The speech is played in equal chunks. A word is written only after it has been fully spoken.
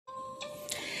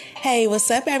Hey, what's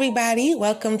up, everybody?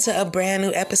 Welcome to a brand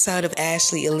new episode of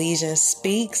Ashley Elysian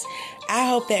Speaks. I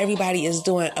hope that everybody is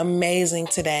doing amazing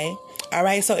today. All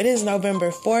right, so it is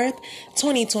November 4th,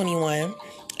 2021,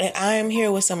 and I am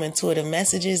here with some intuitive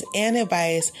messages and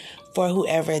advice for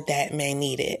whoever that may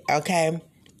need it, okay?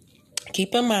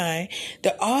 Keep in mind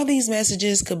that all these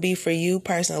messages could be for you,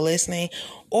 person listening,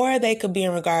 or they could be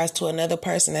in regards to another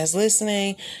person that's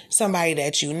listening, somebody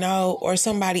that you know, or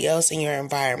somebody else in your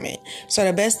environment. So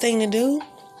the best thing to do,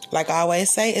 like I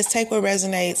always say, is take what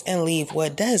resonates and leave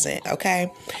what doesn't, okay?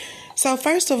 So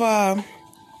first of all,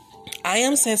 I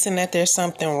am sensing that there's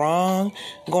something wrong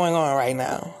going on right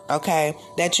now, okay,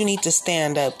 that you need to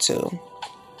stand up to.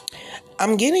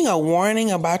 I'm getting a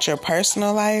warning about your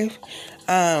personal life.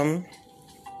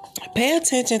 Pay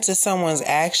attention to someone's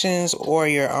actions or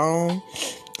your own,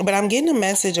 but I'm getting a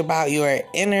message about your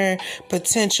inner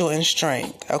potential and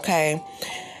strength, okay?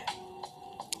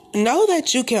 Know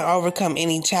that you can overcome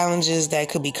any challenges that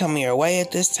could be coming your way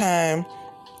at this time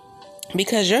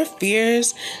because your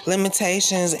fears,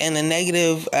 limitations, and the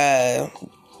negative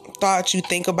thoughts you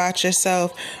think about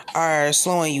yourself are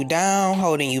slowing you down,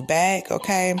 holding you back,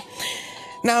 okay?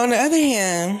 Now, on the other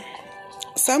hand,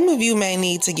 some of you may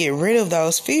need to get rid of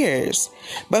those fears,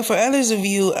 but for others of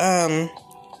you, or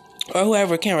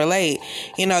whoever can relate,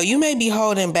 you may be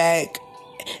holding back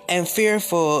and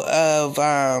fearful of,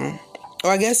 or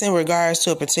I guess in regards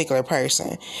to a particular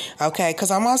person, okay?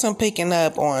 Because I'm also picking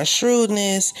up on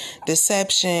shrewdness,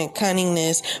 deception,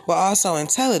 cunningness, but also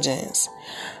intelligence.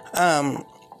 I'm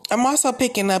also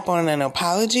picking up on an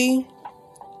apology.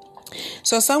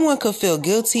 So someone could feel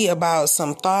guilty about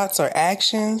some thoughts or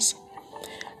actions.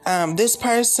 This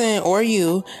person or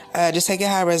you, just take it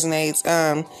how it resonates,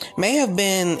 may have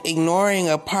been ignoring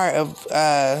a part of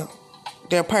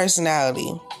their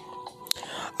personality.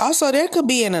 Also, there could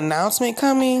be an announcement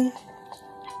coming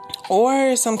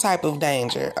or some type of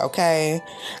danger, okay?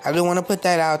 I do want to put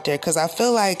that out there because I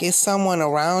feel like it's someone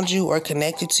around you or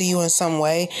connected to you in some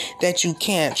way that you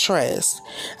can't trust,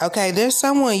 okay? There's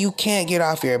someone you can't get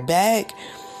off your back.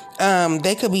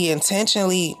 They could be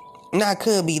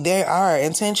they are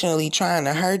intentionally trying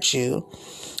to hurt you.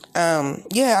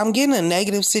 I'm getting a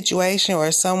negative situation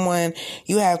or someone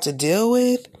you have to deal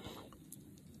with.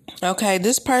 Okay,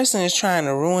 this person is trying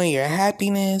to ruin your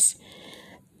happiness,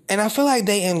 and I feel like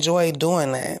they enjoy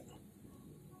doing that.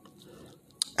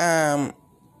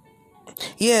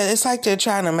 It's like they're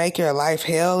trying to make your life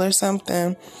hell or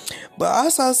something, but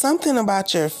also something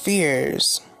about your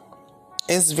fears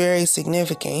is very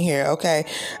significant here, okay?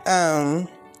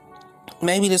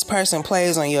 Maybe this person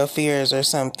plays on your fears or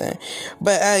something.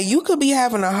 But you could be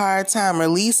having a hard time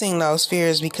releasing those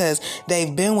fears because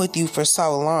they've been with you for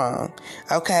so long.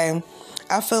 Okay?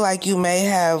 I feel like you may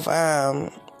have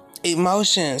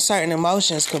certain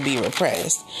emotions could be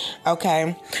repressed.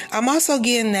 Okay? I'm also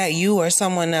getting that you or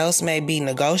someone else may be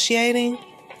negotiating.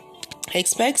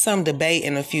 Expect some debate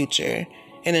in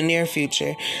the near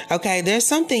future. Okay? There's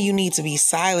something you need to be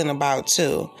silent about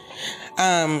too.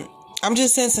 I'm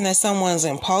just sensing that someone's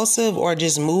impulsive or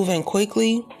just moving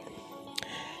quickly.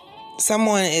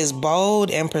 Someone is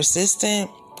bold and persistent,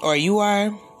 or you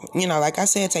are. Like I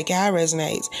said, take it how it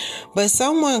resonates. But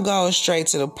someone goes straight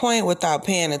to the point without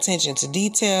paying attention to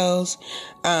details.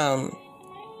 There's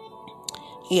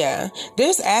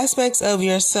aspects of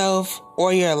yourself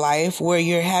or your life where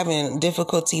you're having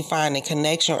difficulty finding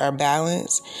connection or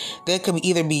balance. That could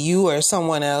either be you or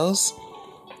someone else.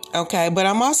 Okay, but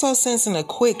I'm also sensing a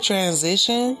quick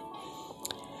transition,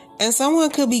 and someone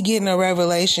could be getting a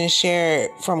revelation shared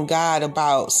from God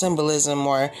about symbolism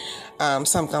or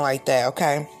something like that,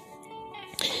 okay?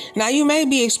 Now, you may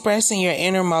be expressing your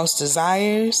innermost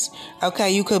desires,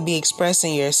 okay? You could be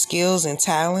expressing your skills and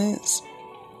talents.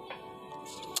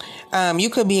 You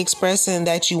could be expressing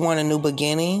that you want a new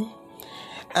beginning.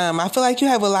 I feel like you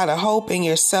have a lot of hope in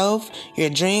yourself, your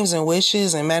dreams and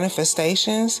wishes and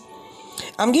manifestations.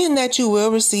 I'm getting that you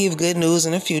will receive good news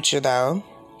in the future, though.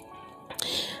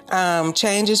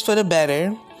 Changes for the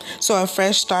better. So a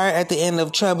fresh start at the end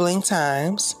of troubling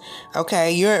times.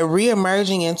 Okay, you're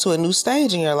re-emerging into a new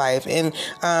stage in your life and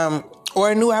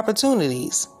or new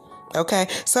opportunities. Okay,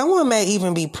 someone may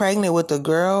even be pregnant with a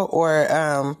girl or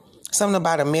something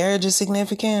about a marriage is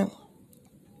significant.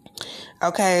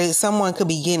 Okay, someone could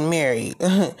be getting married,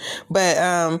 but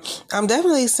I'm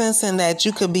definitely sensing that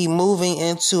you could be moving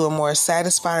into a more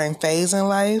satisfying phase in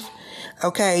life.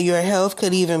 Okay, your health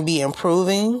could even be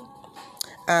improving,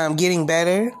 getting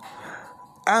better.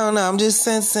 I don't know. I'm just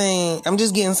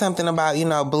getting something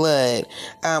about, blood,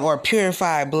 or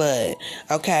purified blood.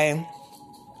 Okay.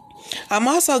 I'm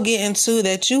also getting to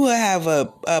that you will have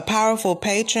a powerful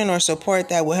patron or support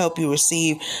that will help you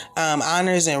receive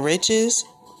honors and riches.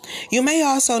 You may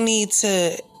also need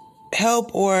to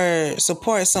help or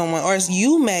support someone, or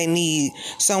you may need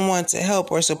someone to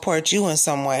help or support you in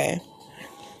some way.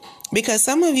 Because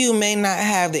some of you may not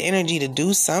have the energy to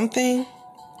do something.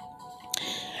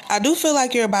 I do feel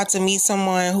like you're about to meet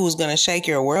someone who's going to shake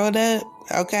your world up.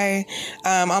 Okay.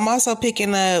 I'm also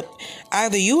picking up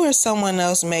either you or someone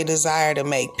else may desire to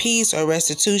make peace or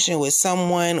restitution with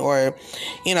someone or,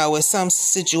 with some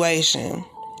situation.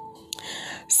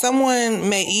 Someone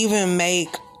may even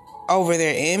make over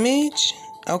their image.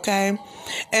 Okay.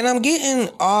 And I'm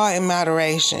getting awe and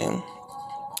moderation.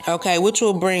 Okay. Which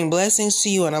will bring blessings to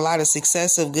you and a lot of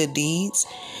success of good deeds.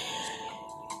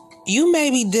 You may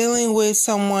be dealing with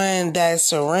someone that's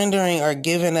surrendering or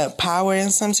giving up power in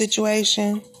some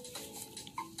situation.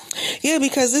 Yeah,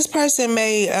 because this person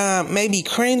may be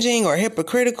cringing or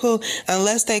hypocritical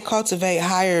unless they cultivate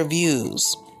higher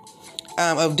views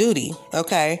of duty.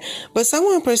 Okay. But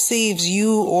someone perceives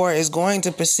you or is going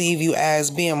to perceive you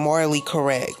as being morally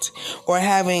correct or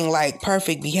having like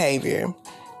perfect behavior.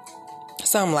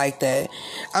 Something like that.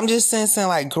 I'm just sensing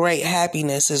like great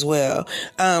happiness as well.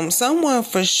 Someone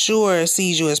for sure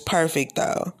sees you as perfect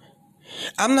though.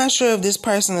 I'm not sure if this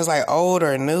person is like old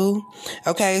or new.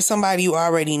 Okay. Somebody you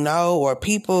already know, or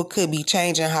people could be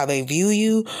changing how they view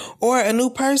you, or a new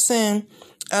person,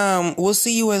 will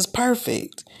see you as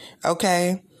perfect.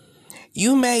 Okay.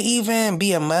 You may even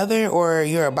be a mother or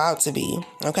you're about to be.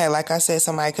 Okay. Like I said,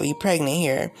 somebody could be pregnant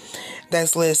here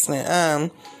that's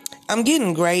listening. I'm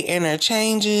getting great inner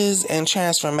changes and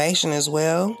transformation as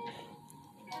well.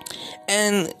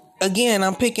 And again,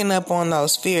 I'm picking up on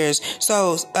those fears.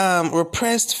 So,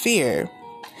 repressed fear.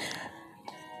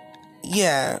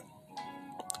 Yeah.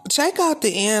 Check out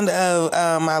the end of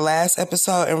my last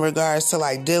episode in regards to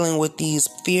like dealing with these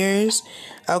fears.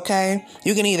 Okay.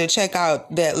 You can either check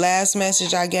out that last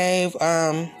message I gave,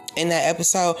 in that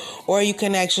episode, or you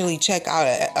can actually check out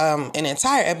an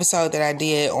entire episode that I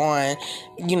did on,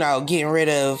 getting rid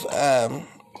of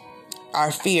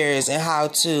our fears and how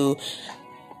to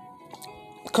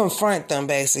confront them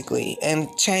basically and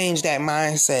change that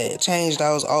mindset, change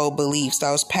those old beliefs,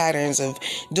 those patterns of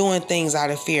doing things out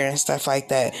of fear and stuff like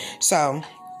that. So,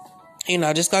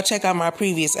 just go check out my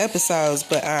previous episodes.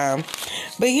 But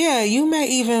yeah, you may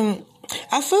even,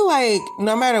 I feel like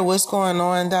no matter what's going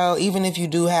on though, even if you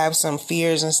do have some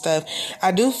fears and stuff,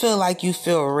 I do feel like you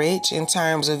feel rich in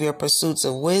terms of your pursuits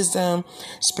of wisdom,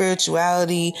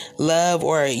 spirituality, love,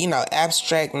 or,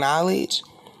 abstract knowledge.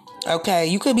 Okay.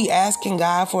 You could be asking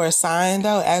God for a sign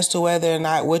though, as to whether or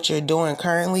not what you're doing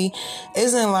currently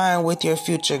is in line with your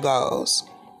future goals.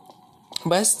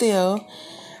 But still,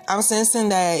 I'm sensing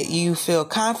that you feel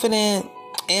confident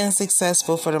and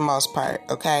successful for the most part.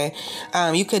 Okay.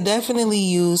 You could definitely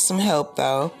use some help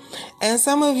though. And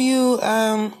some of you,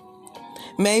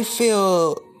 may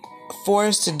feel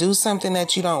forced to do something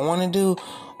that you don't want to do,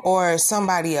 or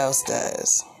somebody else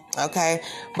does. Okay.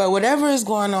 But whatever is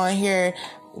going on here,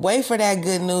 wait for that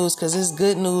good news, because it's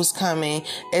good news coming.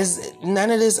 It's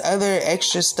none of this other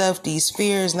extra stuff, these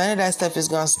fears, none of that stuff is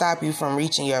going to stop you from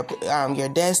reaching your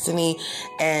destiny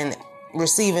and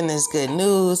receiving this good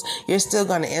news. You're still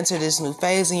going to enter this new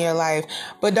phase in your life,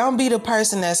 but don't be the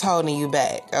person that's holding you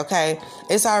back. Okay.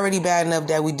 It's already bad enough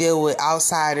that we deal with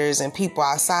outsiders and people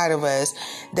outside of us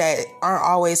that aren't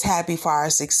always happy for our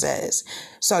success.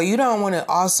 So you don't want to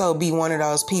also be one of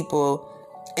those people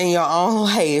in your own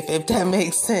life, if that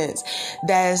makes sense,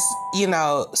 that's,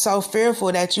 so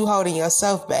fearful that you holding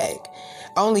yourself back.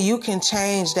 Only you can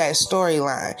change that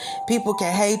storyline. People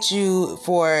can hate you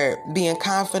for being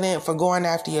confident, for going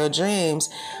after your dreams.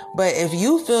 But if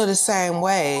you feel the same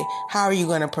way, how are you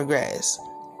going to progress?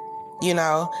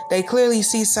 They clearly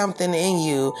see something in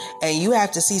you, and you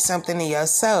have to see something in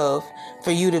yourself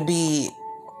for you to be,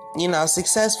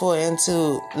 successful and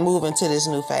to move into this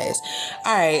new phase.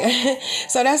 All right.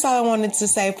 So that's all I wanted to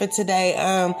say for today.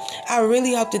 I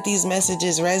really hope that these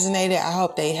messages resonated. I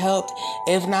hope they helped.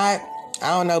 If not, I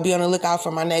don't know, be on the lookout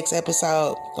for my next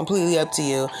episode. Completely up to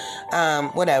you.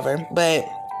 Whatever. But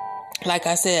like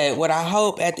I said, what I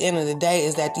hope at the end of the day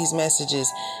is that these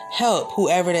messages help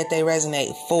whoever that they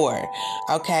resonate for.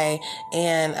 Okay.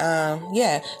 And,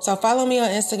 yeah. So follow me on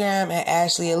Instagram at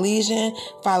Ashley Elysian.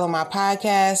 Follow my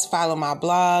podcast, follow my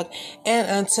blog. And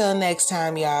until next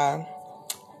time, y'all,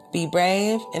 be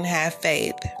brave and have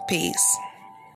faith. Peace.